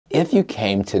If you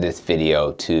came to this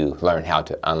video to learn how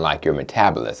to unlock your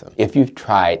metabolism, if you've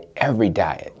tried every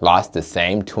diet, lost the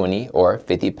same 20 or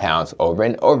 50 pounds over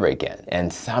and over again,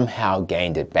 and somehow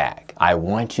gained it back, I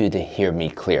want you to hear me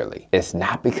clearly. It's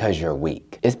not because you're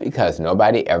weak. It's because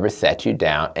nobody ever sat you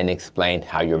down and explained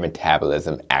how your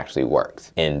metabolism actually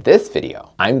works. In this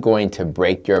video, I'm going to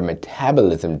break your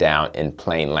metabolism down in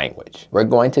plain language. We're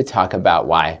going to talk about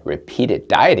why repeated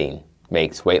dieting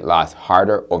makes weight loss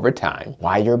harder over time,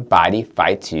 why your body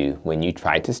fights you when you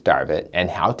try to starve it, and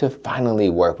how to finally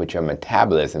work with your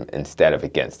metabolism instead of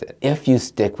against it. If you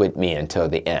stick with me until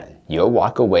the end, you'll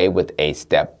walk away with a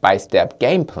step-by-step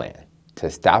game plan to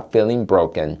stop feeling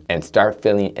broken and start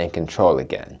feeling in control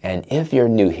again. And if you're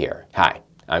new here, hi,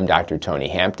 I'm Dr. Tony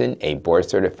Hampton, a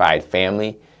board-certified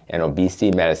family and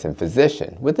obesity medicine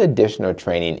physician with additional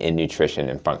training in nutrition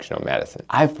and functional medicine.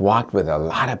 I've walked with a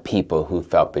lot of people who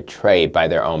felt betrayed by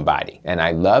their own body, and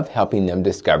I love helping them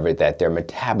discover that their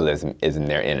metabolism isn't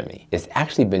their enemy. It's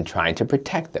actually been trying to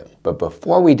protect them. But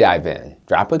before we dive in,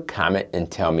 drop a comment and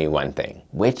tell me one thing.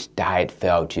 Which diet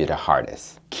failed you the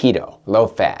hardest? Keto, low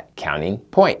fat, counting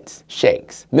points,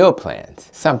 shakes, meal plans,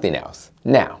 something else.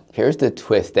 Now, here's the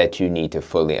twist that you need to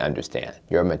fully understand.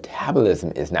 Your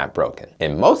metabolism is not broken.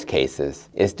 In most cases,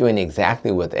 it's doing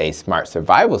exactly what a smart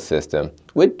survival system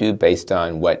would do based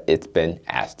on what it's been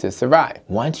asked to survive.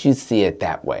 Once you see it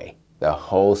that way, the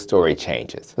whole story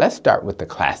changes. Let's start with the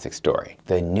classic story.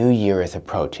 The new year is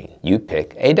approaching. You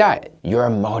pick a diet. You're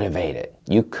motivated.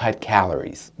 You cut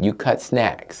calories. You cut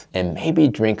snacks. And maybe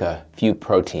drink a few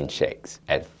protein shakes.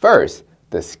 At first,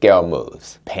 the scale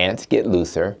moves. Pants get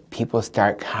looser. People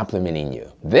start complimenting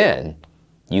you. Then,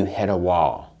 you hit a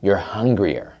wall. You're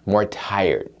hungrier, more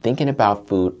tired, thinking about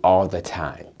food all the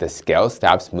time. The scale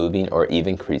stops moving or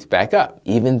even creeps back up,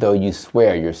 even though you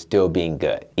swear you're still being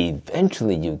good.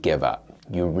 Eventually you give up.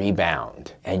 You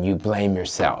rebound, and you blame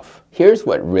yourself. Here's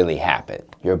what really happened.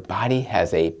 Your body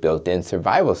has a built-in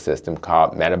survival system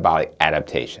called metabolic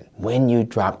adaptation. When you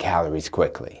drop calories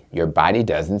quickly, your body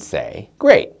doesn't say,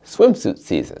 "Great, swimsuit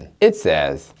season." It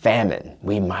says, "Famine,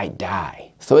 we might die."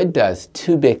 So it does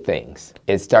two big things.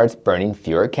 It starts burning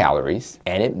fewer calories,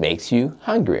 and it makes you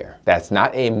hungrier. That's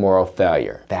not a moral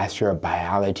failure. That's your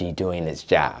biology doing its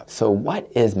job. So what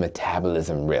is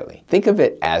metabolism really? Think of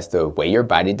it as the way your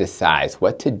body decides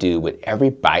what to do with every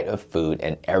bite of food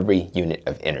and every unit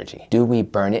of energy. Do we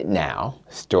burn it now,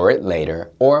 store it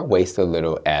later, or waste a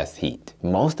little as heat?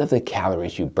 Most of the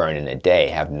calories you burn in a day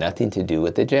have nothing to do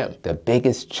with the gym. The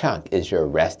biggest chunk is your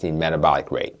resting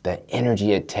metabolic rate, the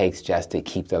energy it takes just to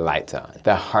keep the lights on,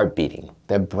 the heart beating,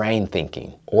 the brain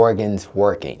thinking, organs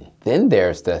working. Then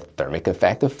there's the thermic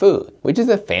effect of food, which is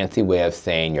a fancy way of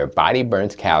saying your body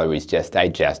burns calories just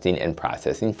digesting and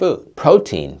processing food.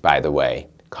 Protein, by the way,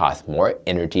 costs more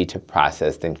energy to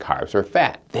process than carbs or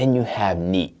fat. Then you have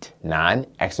NEAT,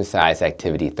 non-exercise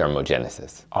activity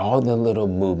thermogenesis. All the little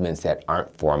movements that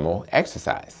aren't formal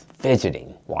exercise.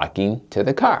 Fidgeting, walking to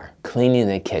the car, cleaning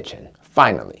the kitchen.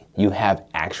 Finally, you have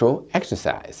actual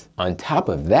exercise. On top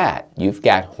of that, you've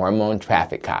got hormone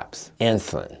traffic cops.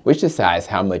 Insulin, which decides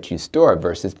how much you store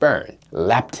versus burn.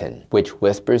 Leptin, which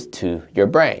whispers to your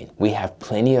brain, "We have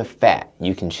plenty of fat,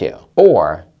 you can chill."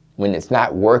 Or, when it's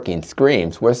not working,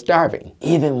 screams, "We're starving,"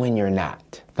 even when you're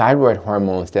not. Thyroid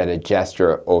hormones that adjust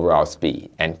your overall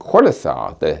speed, and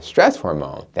cortisol, the stress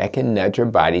hormone, that can nudge your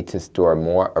body to store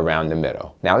more around the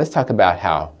middle. Now let's talk about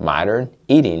how modern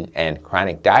eating and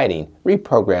chronic dieting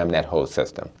reprogram that whole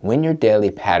system. When your daily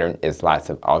pattern is lots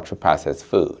of ultra-processed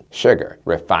food, sugar,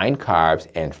 refined carbs,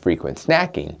 and frequent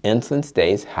snacking, insulin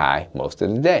stays high most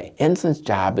of the day. Insulin's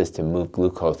job is to move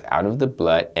glucose out of the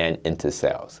blood and into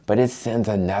cells. But it sends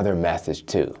another message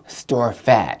too. Store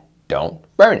fat. Don't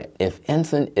burn it. If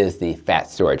insulin is the fat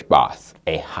storage boss,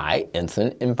 a high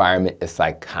insulin environment is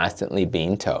like constantly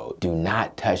being told, do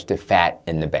not touch the fat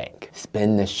in the bank.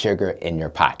 Spend the sugar in your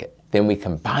pocket. Then we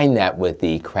combine that with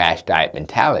the crash diet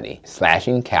mentality,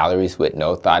 slashing calories with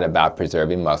no thought about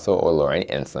preserving muscle or lowering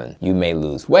insulin. You may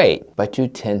lose weight, but you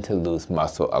tend to lose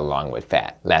muscle along with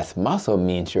fat. Less muscle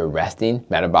means your resting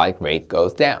metabolic rate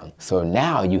goes down. So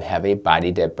now you have a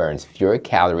body that burns fewer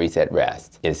calories at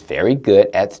rest, is very good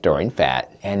at storing fat,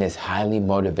 and is highly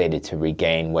motivated to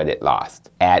regain what it lost.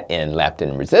 Add in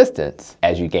leptin resistance.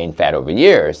 As you gain fat over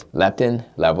years, leptin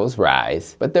levels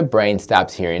rise, but the brain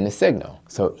stops hearing the signal.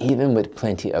 So even with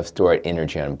plenty of stored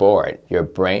energy on board, your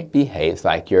brain behaves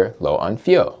like you're low on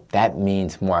fuel. That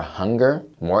means more hunger,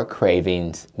 more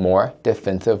cravings, more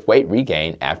defensive weight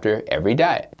regain after every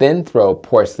diet. Then throw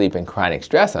poor sleep and chronic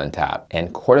stress on top,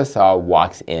 and cortisol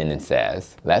walks in and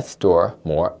says, let's store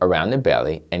more around the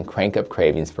belly and crank up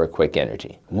cravings for quick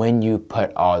energy. When you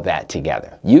put all that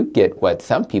together, you get what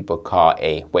some people call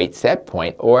a weight set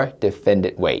point or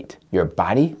defended weight. Your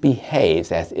body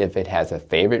behaves as if it has a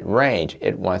favorite range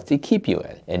it wants to keep you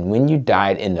in. And when you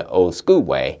diet in the old school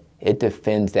way, it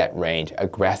defends that range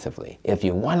aggressively. If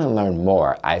you want to learn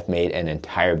more, I've made an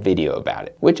entire video about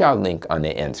it, which I'll link on the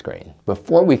end screen.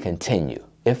 Before we continue,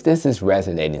 if this is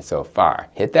resonating so far,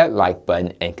 hit that like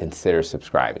button and consider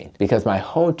subscribing, because my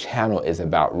whole channel is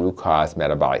about root cause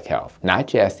metabolic health, not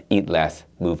just eat less,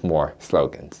 move more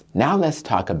slogans. Now let's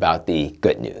talk about the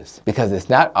good news, because it's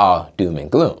not all doom and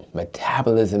gloom.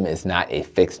 Metabolism is not a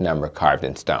fixed number carved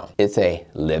in stone. It's a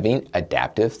living,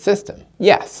 adaptive system.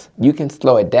 Yes, you can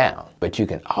slow it down, but you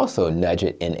can also nudge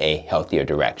it in a healthier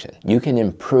direction. You can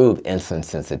improve insulin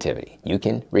sensitivity. You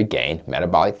can regain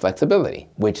metabolic flexibility,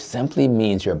 which simply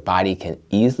means your body can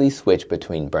easily switch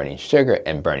between burning sugar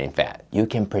and burning fat. You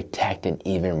can protect and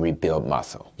even rebuild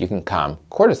muscle. You can calm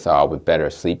cortisol with better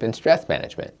sleep and stress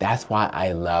management. That's why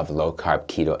I love low-carb,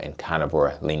 keto, and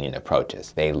carnivore leaning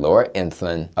approaches. They lower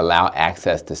insulin, allow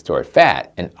access to stored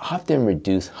fat, and often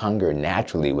reduce hunger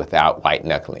naturally without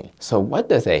white-knuckling. So what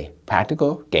does a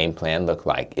practical game plan look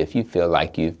like if you feel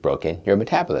like you've broken your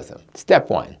metabolism? Step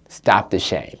 1, stop the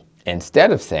shame.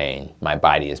 Instead of saying, my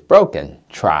body is broken,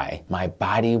 try, my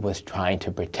body was trying to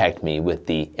protect me with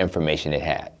the information it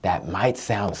had. That might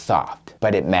sound soft,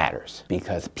 but it matters,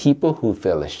 because people who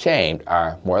feel ashamed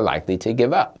are more likely to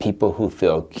give up. People who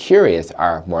feel curious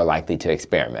are more likely to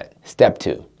experiment. Step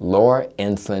 2, lower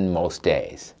insulin most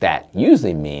days. That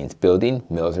usually means building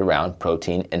meals around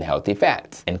protein and healthy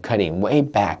fats, and cutting way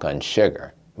back on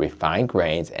sugar, refined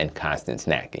grains, and constant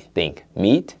snacking. Think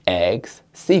meat, eggs,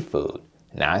 seafood,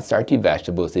 non-starchy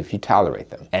vegetables if you tolerate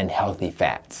them, and healthy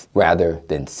fats, rather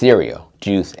than cereal,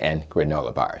 juice, and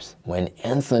granola bars. When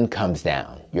insulin comes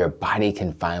down, your body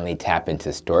can finally tap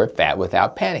into stored fat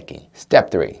without panicking.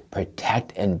 Step 3,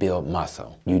 protect and build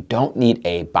muscle. You don't need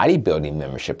a bodybuilding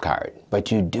membership card, but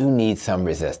you do need some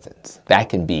resistance. That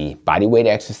can be bodyweight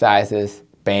exercises,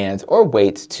 bands, or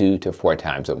weights 2 to 4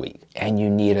 times a week. And you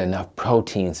need enough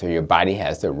protein so your body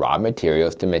has the raw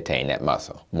materials to maintain that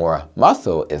muscle. More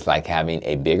muscle is like having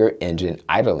a bigger engine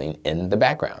idling in the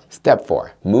background. Step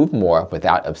 4, move more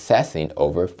without obsessing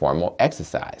over formal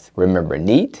exercise. Remember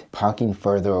NEAT, parking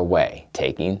further away,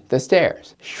 taking the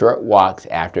stairs, short walks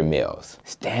after meals,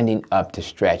 standing up to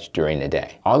stretch during the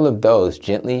day. All of those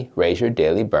gently raise your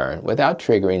daily burn without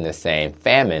triggering the same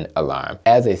famine alarm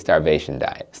as a starvation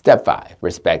diet. Step 5,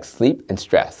 respect sleep and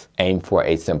stress. Aim for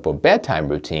a simple bedtime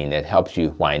routine that helps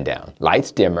you wind down.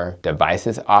 Lights dimmer,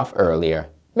 devices off earlier,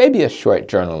 maybe a short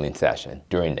journaling session.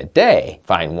 During the day,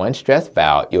 find one stress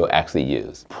valve you'll actually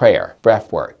use. Prayer,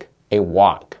 breath work, a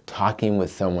walk, talking with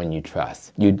someone you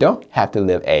trust. You don't have to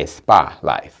live a spa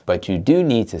life, but you do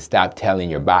need to stop telling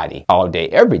your body all day,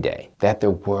 every day that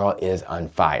the world is on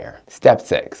fire. Step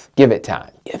 6, give it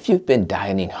time. If you've been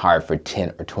dieting hard for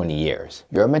 10 or 20 years,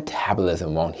 your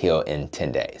metabolism won't heal in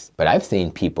 10 days. But I've seen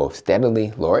people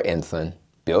steadily lower insulin,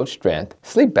 build strength,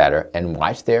 sleep better, and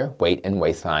watch their weight and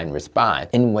waistline respond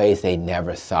in ways they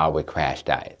never saw with crash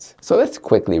diets. So let's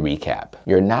quickly recap.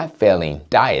 You're not failing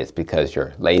diets because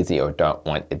you're lazy or don't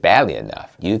want it badly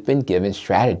enough. You've been given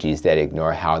strategies that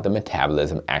ignore how the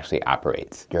metabolism actually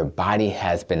operates. Your body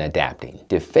has been adapting,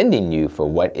 defending you for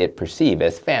what it perceived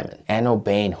as famine, and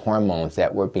obeying hormones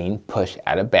that were being pushed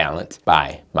out of balance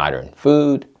by modern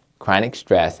food, chronic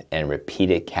stress, and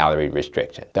repeated calorie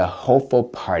restriction. The hopeful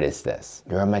part is this: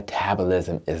 your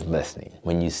metabolism is listening.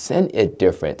 When you send it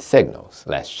different signals,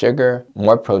 less sugar,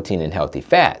 more protein and healthy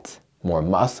fats, more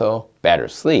muscle, better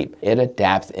sleep, it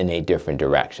adapts in a different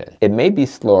direction. It may be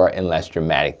slower and less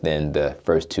dramatic than the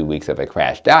first 2 weeks of a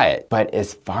crash diet, but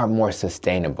it's far more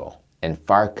sustainable and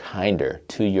far kinder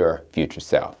to your future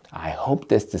self. I hope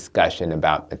this discussion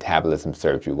about metabolism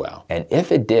served you well. And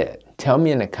if it did, tell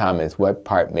me in the comments what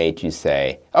part made you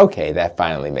say, okay, that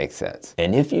finally makes sense.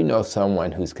 And if you know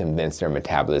someone who's convinced their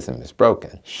metabolism is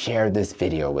broken, share this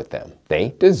video with them.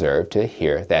 They deserve to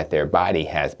hear that their body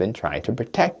has been trying to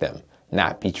protect them,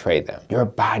 not betray them. Your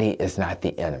body is not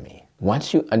the enemy.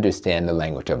 Once you understand the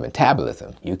language of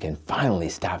metabolism, you can finally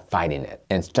stop fighting it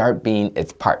and start being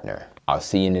its partner. I'll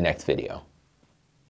see you in the next video.